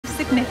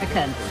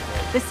significance.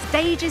 The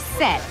stage is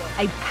set,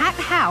 a packed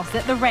house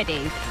at the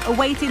ready,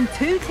 awaiting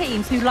two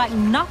teams who like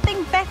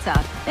nothing better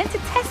than to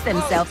test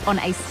themselves on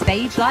a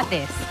stage like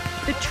this.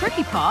 The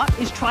tricky part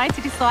is trying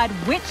to decide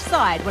which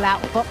side will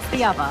outfox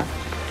the other.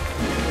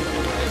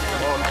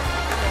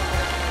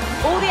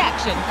 All the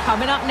action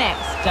coming up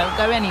next. Don't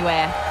go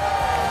anywhere.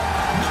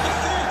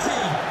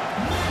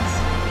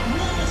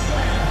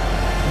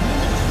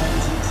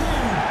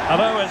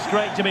 Hello, it's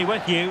great to be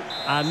with you,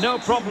 and no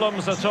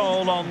problems at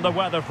all on the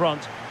weather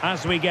front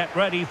as we get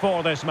ready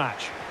for this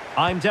match.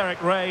 I'm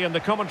Derek Ray in the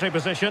commentary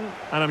position,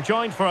 and I'm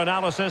joined for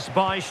analysis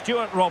by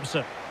Stuart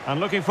Robson. And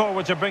looking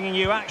forward to bringing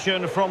you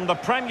action from the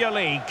Premier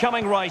League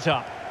coming right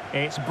up.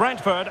 It's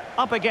Brentford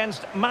up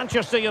against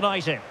Manchester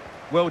United.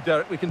 Well,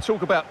 Derek, we can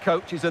talk about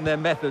coaches and their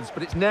methods,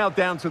 but it's now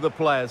down to the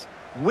players.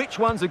 Which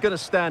ones are going to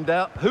stand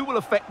out, who will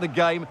affect the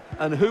game,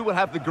 and who will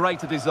have the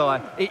greater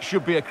desire? It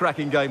should be a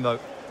cracking game, though.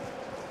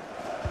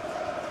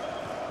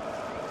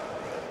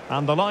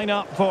 And the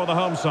lineup for the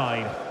home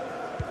side.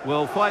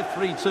 Well,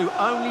 5-3-2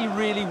 only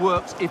really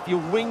works if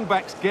your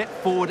wing-backs get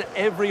forward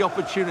every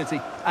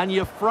opportunity and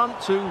your front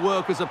two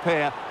work as a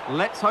pair.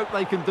 Let's hope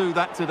they can do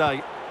that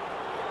today.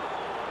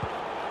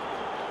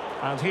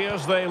 And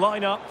here's the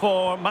lineup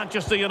for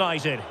Manchester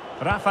United.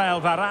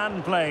 Rafael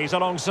Varane plays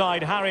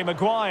alongside Harry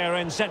Maguire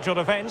in central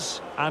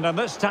defence. And in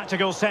this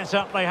tactical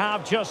setup, they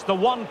have just the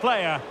one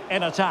player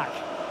in attack.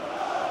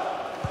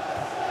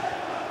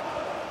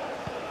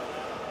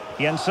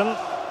 Jensen.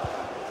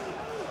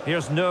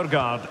 Here's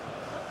Nørgaard.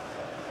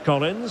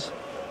 Collins.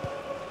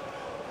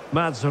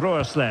 Mads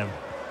Roerslev.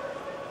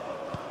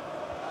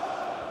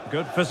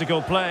 Good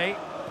physical play.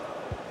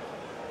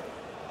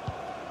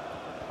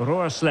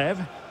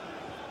 Roerslev.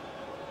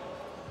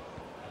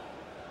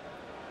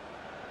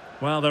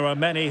 Well, there are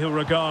many who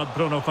regard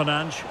Bruno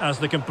Fernandes as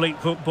the complete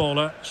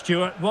footballer.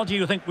 Stuart, what do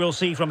you think we'll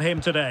see from him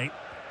today?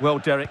 Well,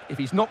 Derek, if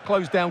he's not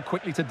closed down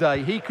quickly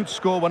today, he could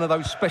score one of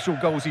those special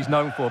goals he's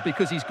known for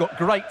because he's got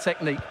great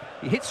technique.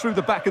 He hits through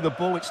the back of the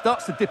ball, it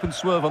starts to dip and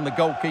swerve on the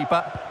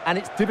goalkeeper, and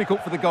it's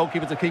difficult for the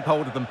goalkeeper to keep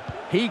hold of them.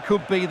 He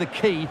could be the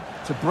key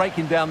to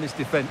breaking down this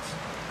defence.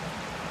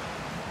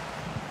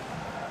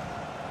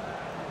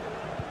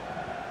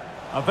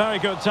 A very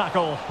good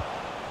tackle.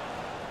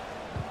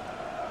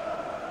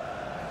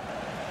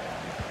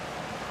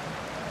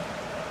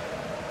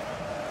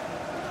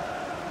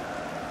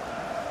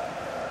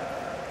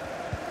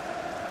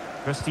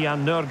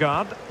 Christian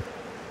Nørgaard.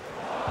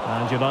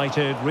 And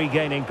United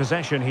regaining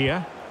possession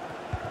here.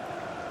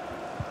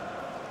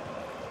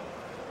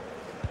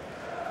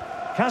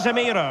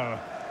 Casemiro.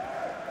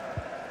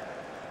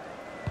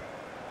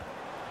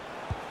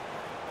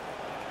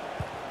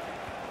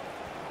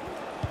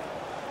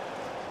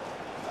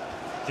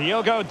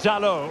 Diogo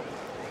Dalot.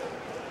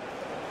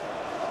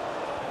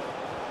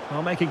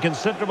 Well, making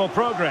considerable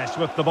progress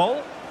with the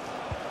ball.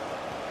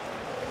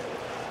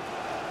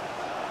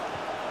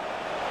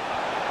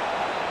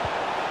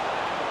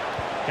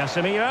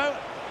 Casemiro.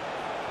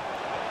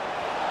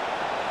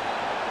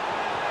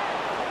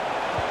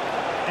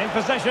 In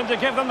possession to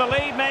give them the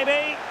lead,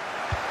 maybe.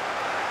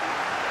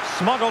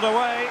 Smuggled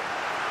away.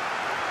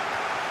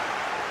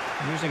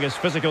 Using his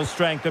physical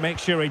strength to make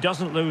sure he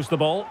doesn't lose the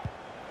ball.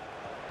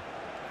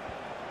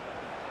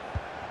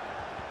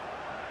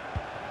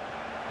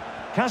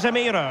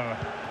 Casemiro.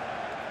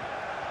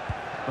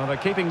 Well, they're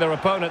keeping their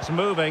opponents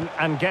moving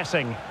and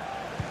guessing.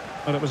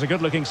 Well, it was a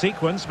good-looking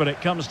sequence, but it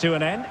comes to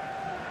an end.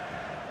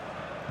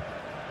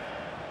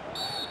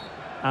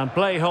 And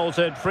play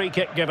halted, free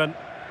kick given.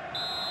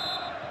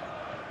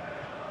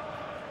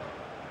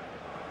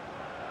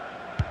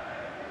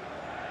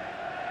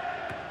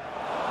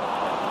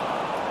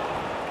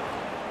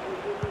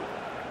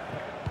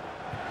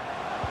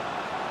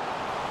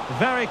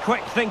 Very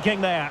quick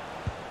thinking there.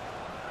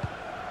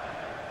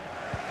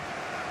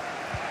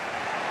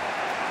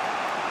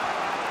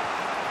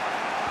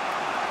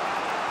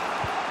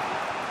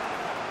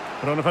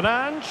 Bruno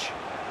Fernandes.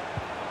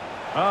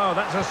 Oh,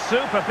 that's a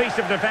super piece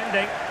of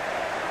defending.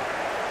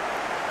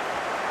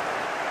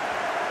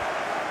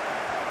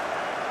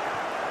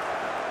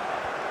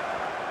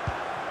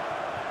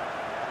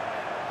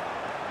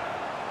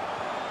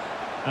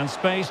 And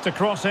space to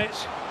cross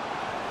it.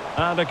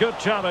 And a good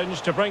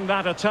challenge to bring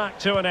that attack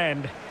to an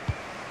end.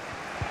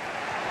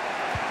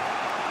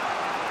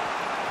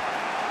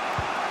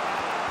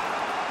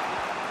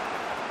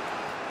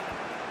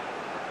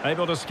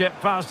 Able to skip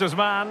past his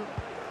man.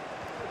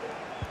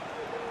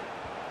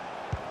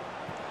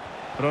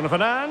 Bruno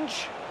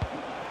Fernandes.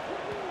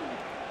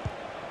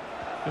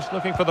 Just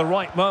looking for the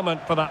right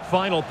moment for that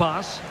final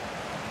pass.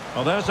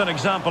 Well, there's an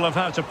example of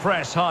how to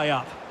press high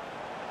up.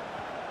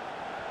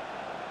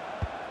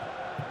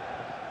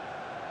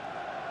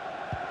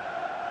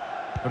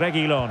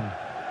 Reguilon.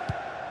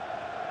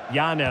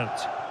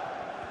 Janelt.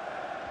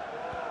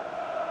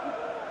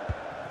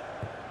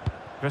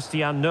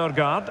 Christian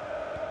Nørgaard.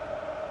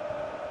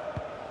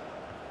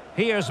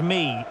 Here's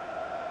me.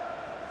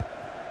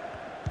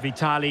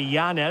 Vitaly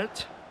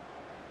Janelt.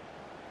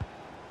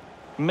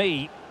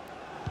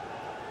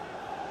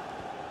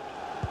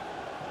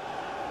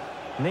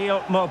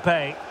 Neil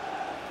Maupay.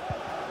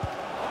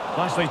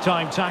 Nicely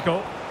timed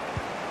tackle.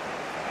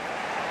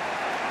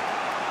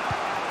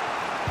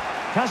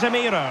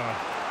 Casemiro.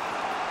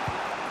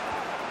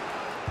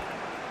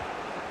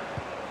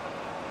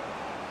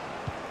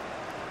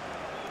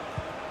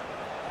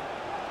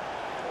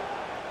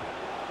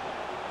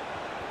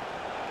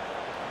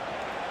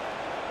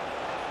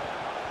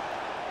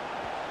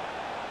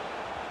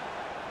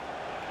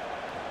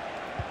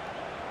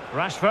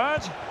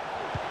 Rashford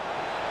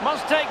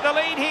must take the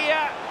lead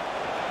here.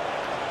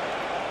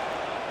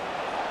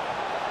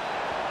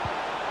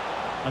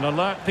 An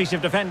alert piece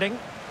of defending.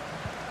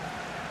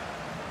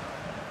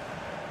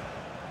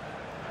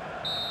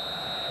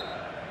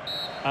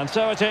 And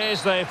so it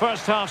is, the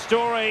first half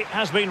story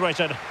has been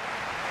written.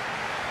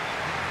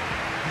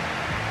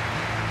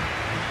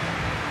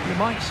 You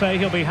might say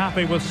he'll be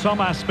happy with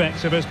some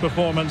aspects of his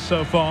performance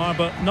so far,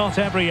 but not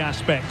every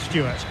aspect,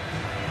 Stuart.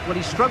 Well,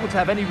 he's struggled to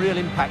have any real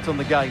impact on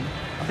the game.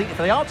 I think if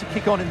they are to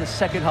kick on in the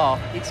second half,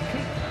 it's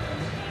key.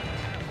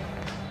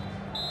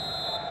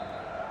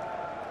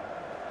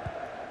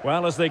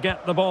 Well, as they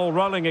get the ball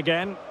rolling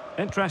again,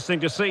 interesting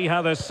to see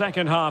how the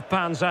second half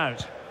pans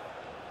out.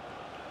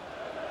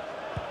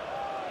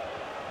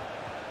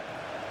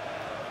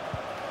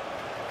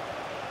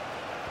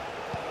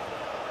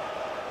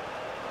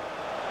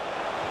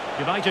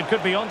 United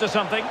could be onto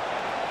something.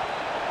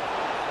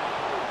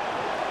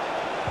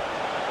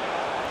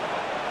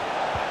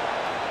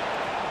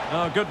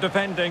 Oh, good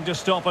defending to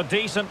stop a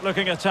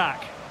decent-looking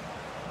attack.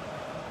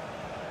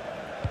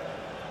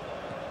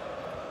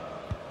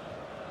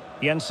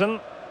 Jensen.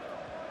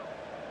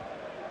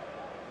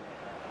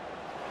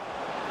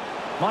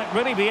 Might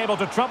really be able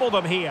to trouble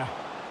them here.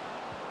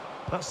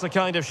 That's the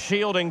kind of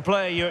shielding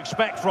play you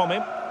expect from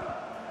him.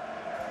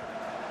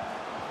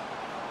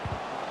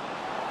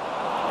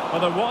 Well,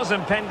 there was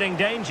impending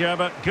danger,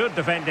 but good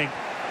defending.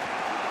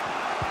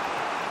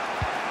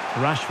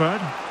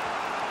 Rashford.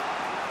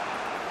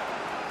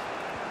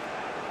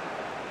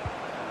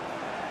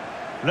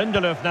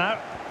 Lindelof now.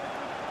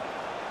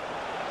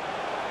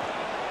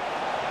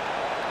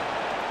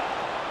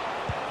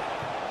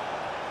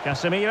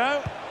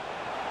 Casemiro.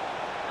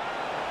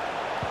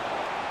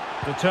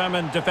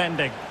 Determined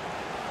defending.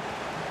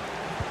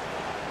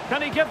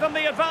 Can he give them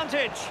the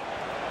advantage?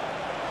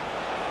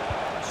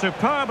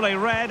 Superbly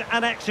read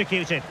and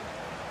executed.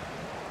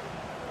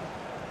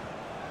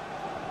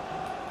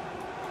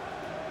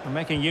 And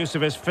making use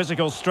of his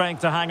physical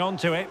strength to hang on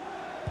to it.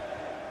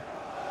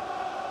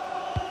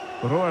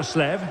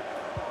 Roerslev.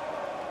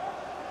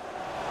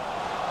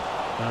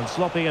 And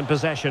sloppy in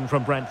possession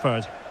from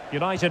Brentford.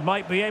 United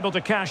might be able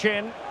to cash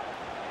in.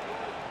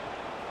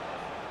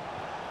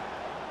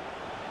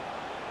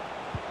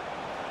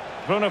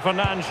 Bruno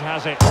Fernandes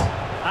has it.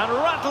 And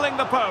rattling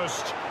the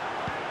post.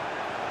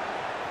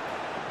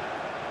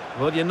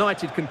 Well,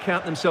 United can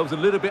count themselves a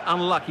little bit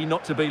unlucky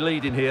not to be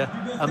leading here.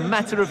 A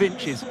matter of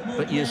inches,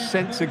 but you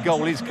sense a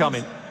goal is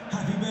coming.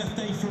 Happy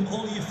birthday from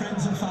all your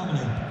friends and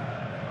family.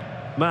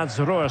 Mads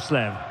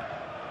Roerslev.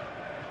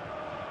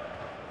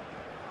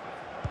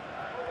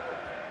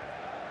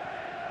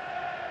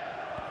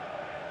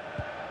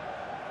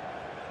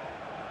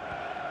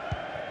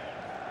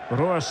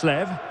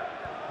 Roerslev.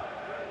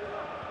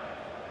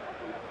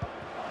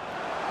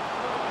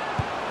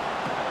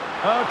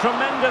 Oh,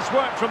 tremendous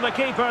work from the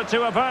keeper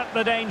to avert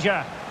the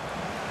danger.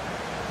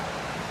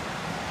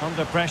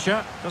 Under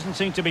pressure, doesn't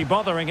seem to be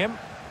bothering him.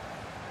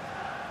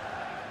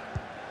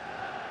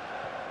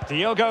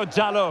 Diogo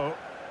Dalot.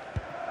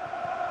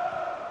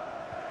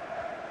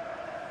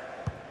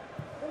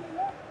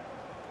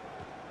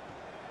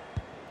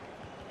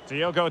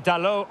 Diogo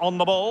Dalot on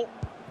the ball.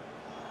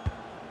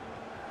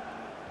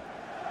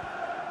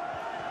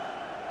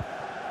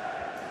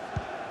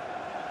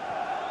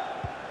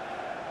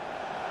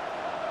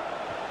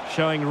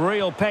 Showing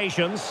real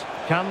patience.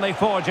 Can they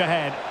forge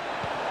ahead?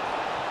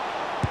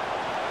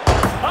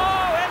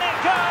 Oh, in it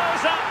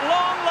goes at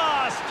long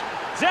last.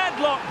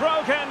 Deadlock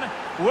broken.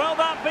 Will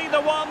that be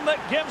the one that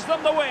gives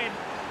them the win?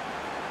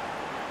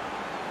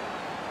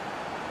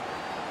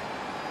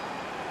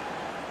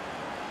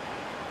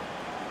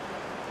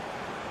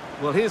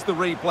 Well, here's the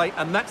replay,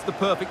 and that's the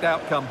perfect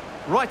outcome.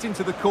 Right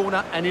into the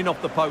corner and in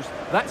off the post.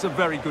 That's a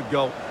very good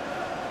goal.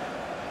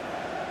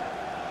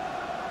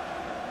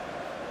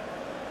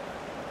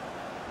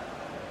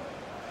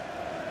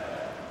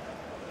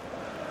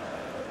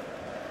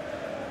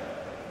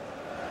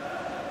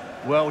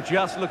 Well,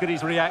 just look at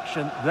his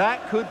reaction.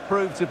 That could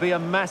prove to be a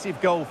massive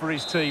goal for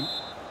his team.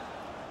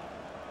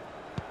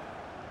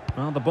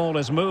 Well, the ball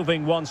is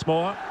moving once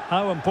more.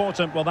 How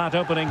important will that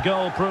opening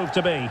goal prove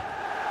to be?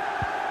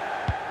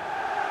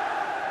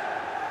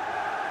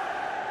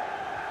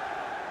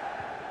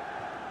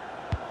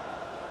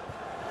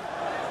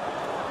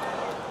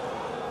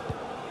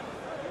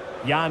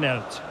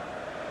 Janelt.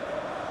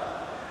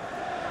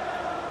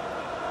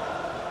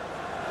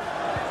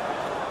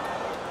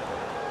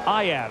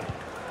 Ayer.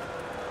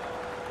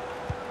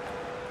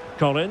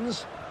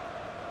 Collins.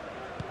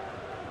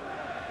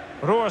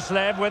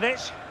 Roerslev with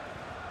it.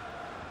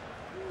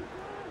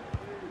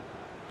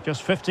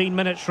 Just 15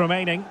 minutes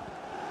remaining.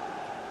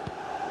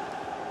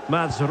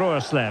 Mads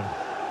Roerslev.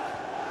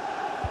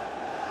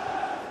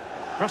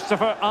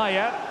 Christopher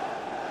Ayer.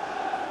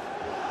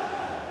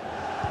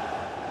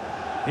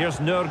 Here's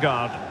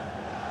Nørgaard.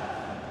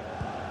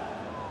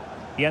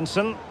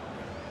 Jensen.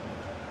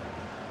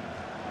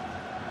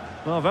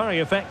 Well, very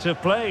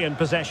effective play in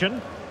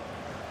possession.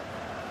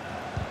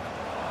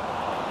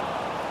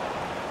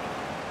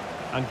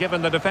 And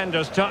given the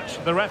defender's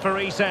touch, the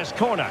referee says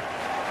corner.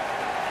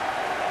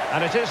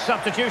 And it is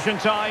substitution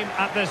time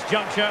at this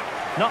juncture,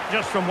 not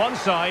just from one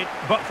side,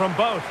 but from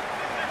both.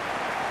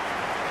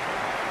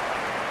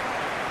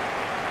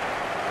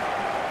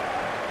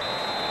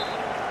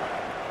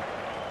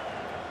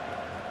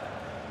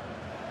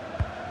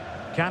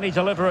 Can he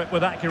deliver it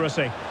with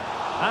accuracy?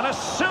 And a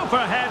super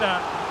header.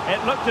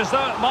 It looked as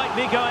though it might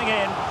be going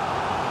in.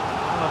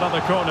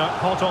 Another corner,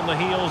 hot on the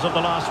heels of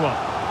the last one.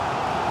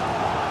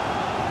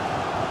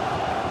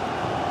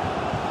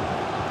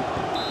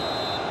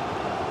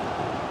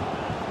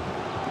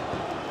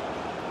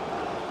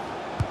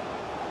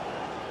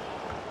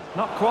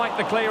 Not quite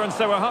the clearance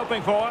they were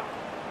hoping for.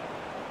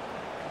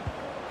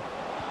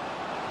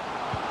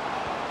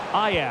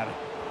 Ayer.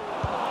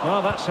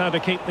 Well, that's how to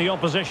keep the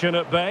opposition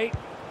at bay.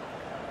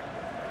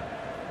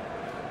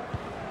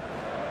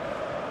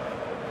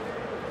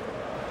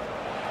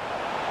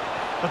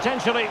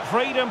 Potentially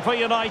freedom for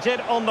United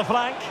on the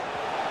flank.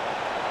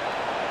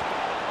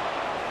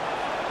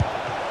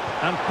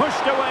 And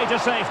pushed away to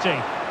safety.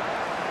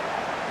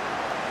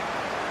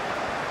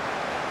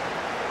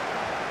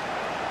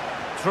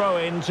 Throw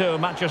into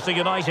Manchester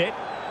United.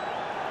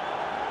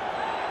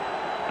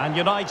 And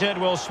United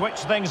will switch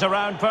things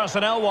around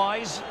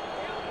personnel-wise.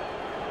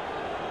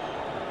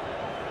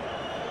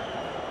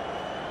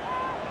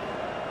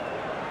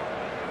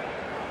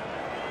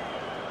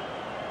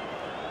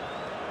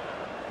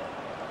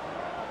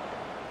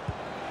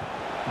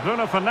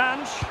 Bruno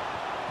Fernandes.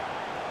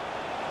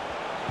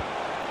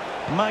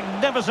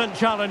 Magnificent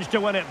challenge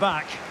to win it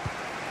back.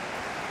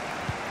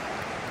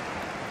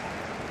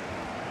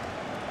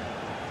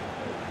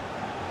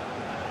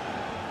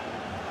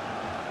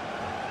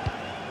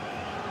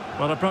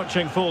 Well,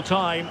 approaching full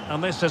time,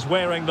 and this is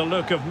wearing the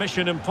look of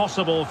mission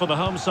impossible for the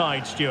home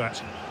side,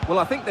 Stuart. Well,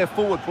 I think their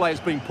forward play has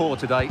been poor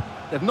today.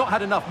 They've not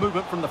had enough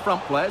movement from the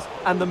front players,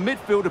 and the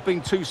midfield have been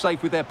too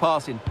safe with their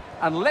passing.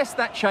 Unless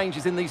that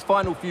changes in these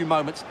final few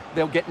moments,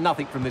 they'll get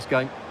nothing from this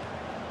game.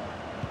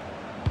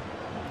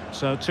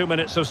 So 2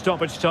 minutes of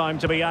stoppage time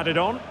to be added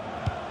on.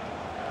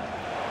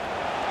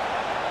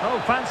 Oh,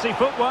 fancy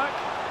footwork.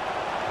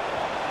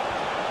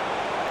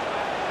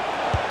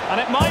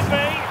 And it might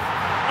be.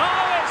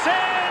 Oh, it's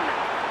in!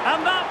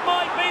 And that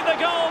might be the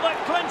goal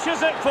that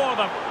clinches it for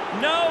them.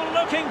 No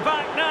looking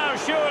back now,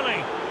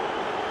 surely.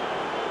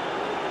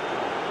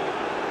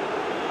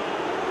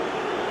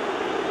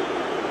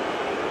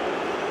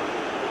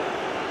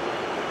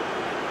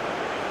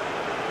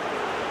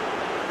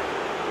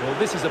 Well,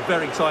 this is a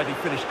very tidy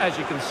finish, as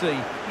you can see.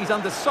 He's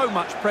under so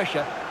much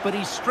pressure, but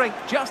his strength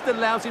just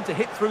allows him to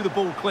hit through the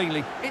ball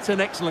cleanly. It's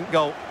an excellent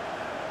goal.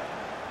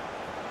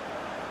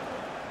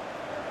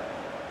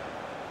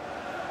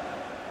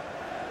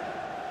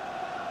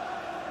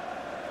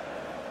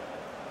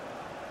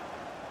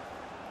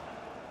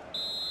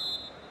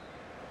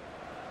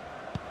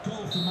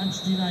 Goal for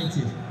Manchester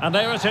United. And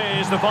there it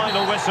is, the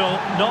final whistle.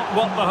 Not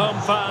what the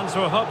home fans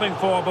were hoping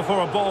for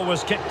before a ball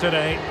was kicked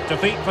today.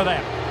 Defeat for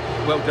them.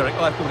 Well, Derek,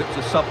 I thought it was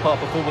a subpar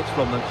performance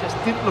from them. Just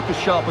didn't look as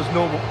sharp as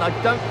normal. I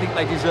don't think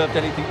they deserved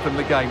anything from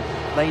the game.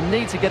 They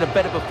need to get a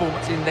better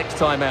performance in next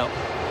time out.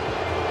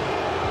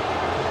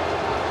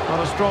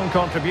 Well, a strong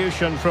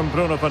contribution from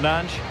Bruno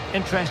Fernandes.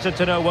 Interested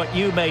to know what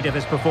you made of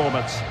his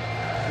performance.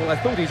 Well, I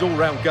thought his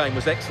all-round game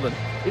was excellent.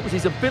 It was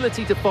his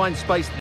ability to find space